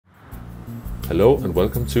Hello and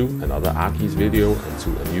welcome to another Arkeys video and to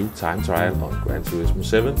a new time trial on Gran Turismo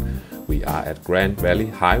 7. We are at Grand Valley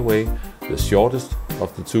Highway, the shortest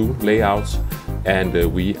of the two layouts, and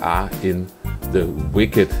we are in the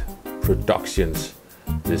Wicked Productions,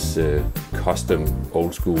 this custom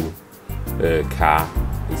old school car.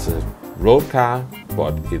 It's a road car,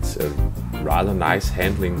 but it's a rather nice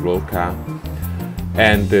handling road car.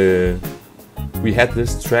 And we had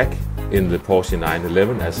this track in the Porsche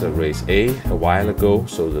 911 as a race A while ago,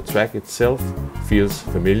 so the track itself feels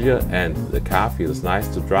familiar and the car feels nice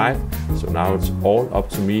to drive. So now it's all up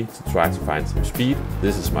to me to try to find some speed.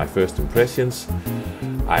 This is my first impressions.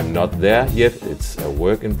 I'm not there yet, it's a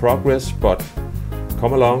work in progress, but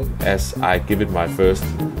come along as I give it my first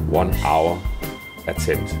 1 hour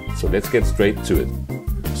attempt. So let's get straight to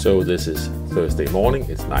it. So this is Thursday morning,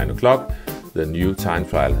 it's 9 o'clock. The new time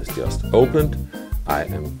trial has just opened. I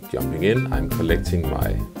am jumping in, I'm collecting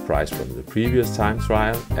my prize from the previous time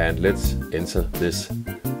trial, and let's enter this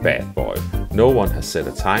bad boy. No one has set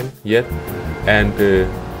a time yet, and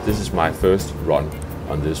this is my first run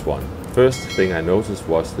on this one. First thing I noticed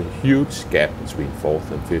was the huge gap between 4th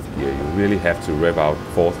and 5th gear. You really have to rev out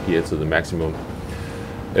 4th gear to the maximum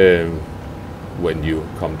when you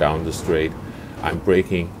come down the straight. I'm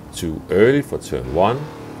braking too early for turn 1,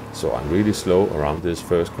 so I'm really slow around this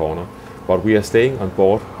first corner. But we are staying on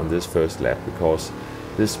board on this first lap because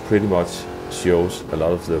this pretty much shows a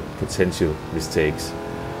lot of the potential mistakes.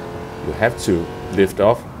 You have to lift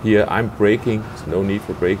off here. I'm braking, so no need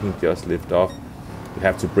for braking, just lift off. You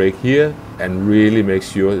have to brake here and really make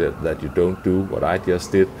sure that you don't do what I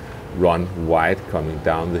just did, run wide coming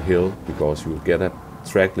down the hill, because you will get a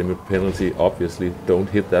track limit penalty. Obviously, don't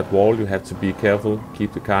hit that wall. You have to be careful,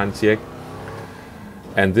 keep the car in check.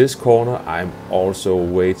 And this corner, I'm also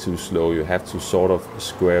way too slow. You have to sort of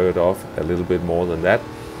square it off a little bit more than that.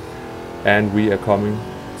 And we are coming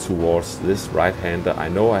towards this right-hander. I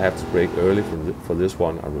know I have to brake early for this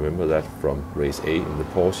one. I remember that from race A in the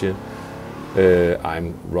Porsche.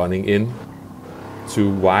 I'm running in too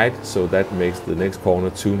wide, so that makes the next corner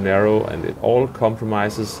too narrow, and it all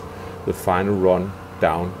compromises the final run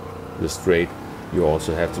down the straight. You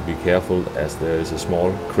also have to be careful as there is a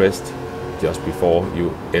small crest just before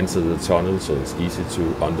you enter the tunnel, so it's easy to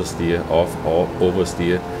understeer off or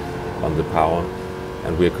oversteer on the power.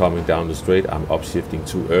 And we're coming down the straight. I'm upshifting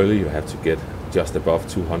too early. You have to get just above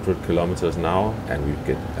 200 kilometers an hour, and we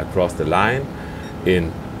get across the line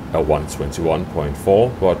in a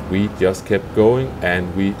 121.4, but we just kept going,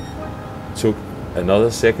 and we took another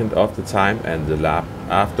second of the time, and the lap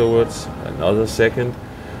afterwards another second,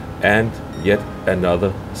 and yet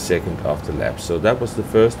another second of the lap. So that was the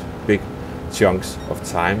first big chunks of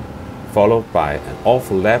time, followed by an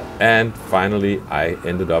awful lap, and finally I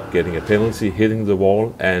ended up getting a penalty, hitting the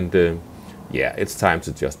wall, and yeah, it's time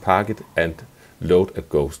to just park it and load a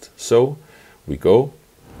ghost. So we go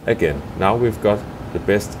again. Now we've got the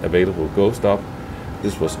best available ghost up.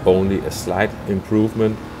 This was only a slight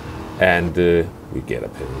improvement, and we get a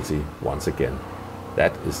penalty once again.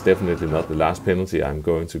 That is definitely not the last penalty I'm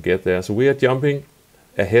going to get there. So we are jumping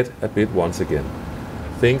ahead a bit once again.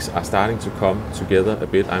 Things are starting to come together a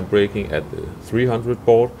bit. I'm braking at the 300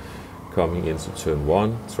 board, coming into turn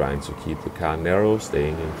 1, trying to keep the car narrow,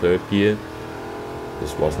 staying in 3rd gear.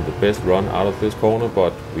 This wasn't the best run out of this corner,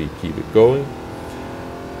 but we keep it going.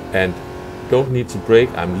 And don't need to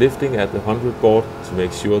brake. I'm lifting at the 100 board to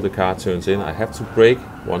make sure the car turns in. I have to brake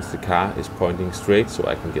once the car is pointing straight, so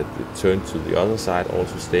I can get the turn to the other side,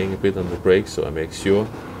 also staying a bit on the brake, so I make sure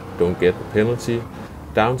don't get the penalty.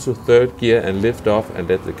 Down to 3rd gear and lift off and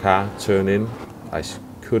let the car turn in. I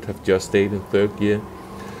could have just stayed in 3rd gear.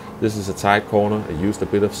 This is a tight corner. I used a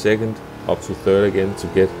bit of 2nd up to 3rd again to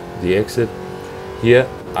get the exit. Here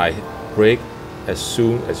I brake as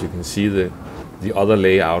soon as you can see the other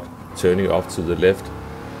layout turning off to the left,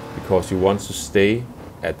 because you want to stay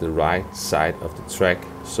at the right side of the track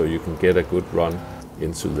so you can get a good run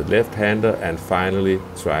into the left-hander, and finally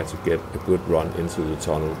try to get a good run into the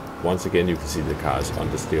tunnel. Once again, you can see the car is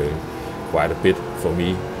understeering quite a bit for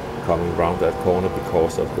me coming around that corner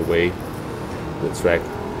because of the way the track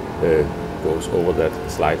goes over that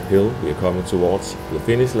slight hill. We are coming towards the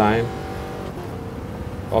finish line,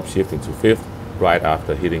 upshifting to 5th right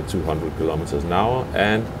after hitting 200 kilometers an hour,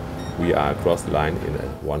 and we are across the line in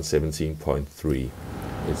a 117.3.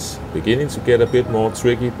 It's beginning to get a bit more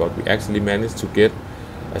tricky, but we actually managed to get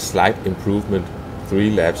a slight improvement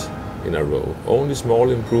 3 laps in a row. Only small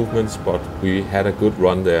improvements, but we had a good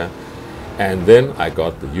run there. And then I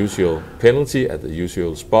got the usual penalty at the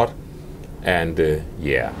usual spot, and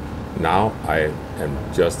yeah, now I am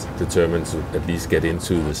just determined to at least get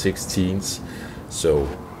into the 16s. So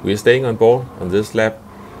we are staying on board on this lap.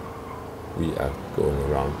 We are going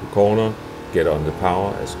around the corner, get on the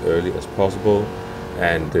power as early as possible,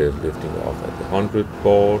 and lifting off at the 100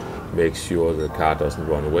 board. Make sure the car doesn't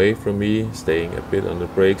run away from me, staying a bit on the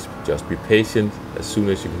brakes. Just be patient. As soon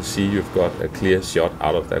as you can see you've got a clear shot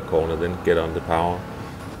out of that corner, then get on the power.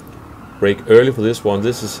 Brake early for this one.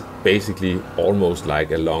 This is basically almost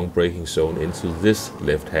like a long braking zone into this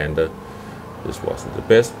left-hander. This wasn't the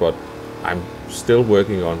best, but I'm still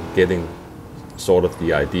working on getting sort of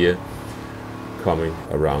the idea coming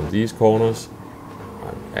around these corners.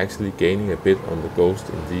 I'm actually gaining a bit on the Ghost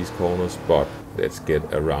in these corners, but let's get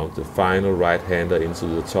around the final right-hander into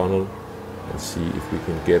the tunnel and see if we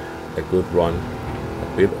can get a good run.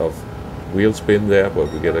 A bit of wheel spin there,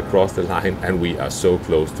 but we get across the line and we are so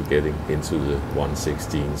close to getting into the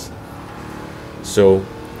 116s. So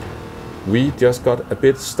we just got a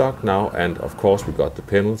bit stuck now, and of course we got the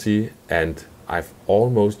penalty, and I've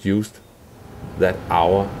almost used that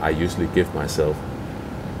hour I usually give myself.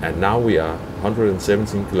 And now we are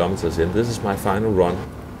 117 kilometers in. This is my final run.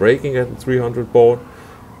 Braking at the 300 board,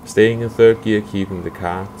 staying in third gear, keeping the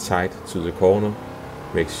car tight to the corner.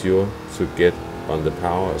 Make sure to get on the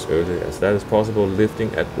power as early as that is possible, lifting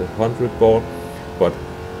at the 100 board, but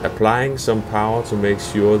applying some power to make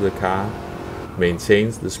sure the car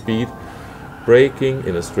maintains the speed. Braking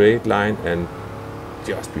in a straight line and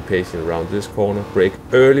just be patient around this corner. Brake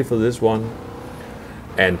early for this one,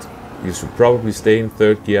 and you should probably stay in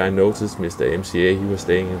third gear. I noticed Mr. MCA, he was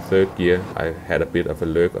staying in third gear. I had a bit of a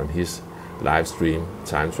lurk on his live stream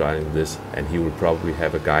time trialing this, and he will probably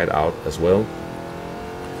have a guide out as well.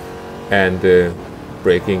 And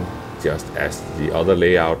braking just as the other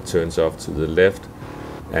layout turns off to the left,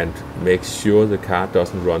 and make sure the car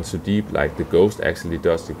doesn't run too deep like the Ghost actually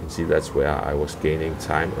does. You can see that's where I was gaining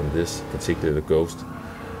time on this particular Ghost.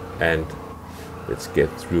 And let's get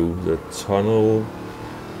through the tunnel,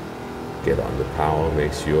 get on the power,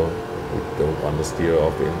 make sure we don't understeer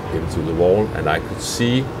off into the wall. And I could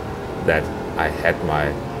see that I had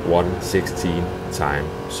my 1:16 time,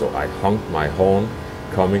 so I honked my horn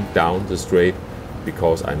coming down the straight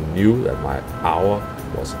because I knew that my hour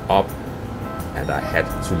was up and I had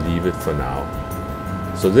to leave it for now.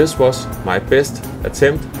 So this was my best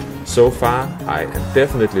attempt so far. I am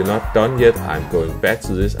definitely not done yet. I'm going back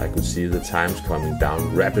to this. I could see the times coming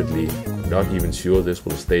down rapidly. I'm not even sure this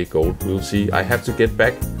will stay gold. We'll see. I have to get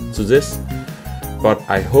back to this, but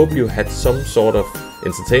I hope you had some sort of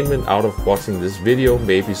entertainment out of watching this video,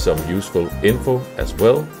 maybe some useful info as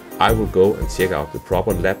well. I will go and check out the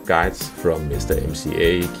proper lap guides from Mr.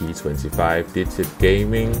 MCA, Key25, Digit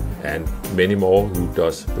Gaming, and many more who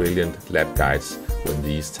does brilliant lap guides when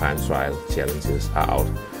these time trial challenges are out.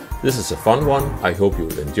 This is a fun one. I hope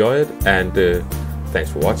you'll enjoy it, and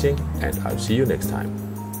thanks for watching, and I'll see you next time.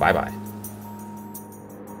 Bye bye.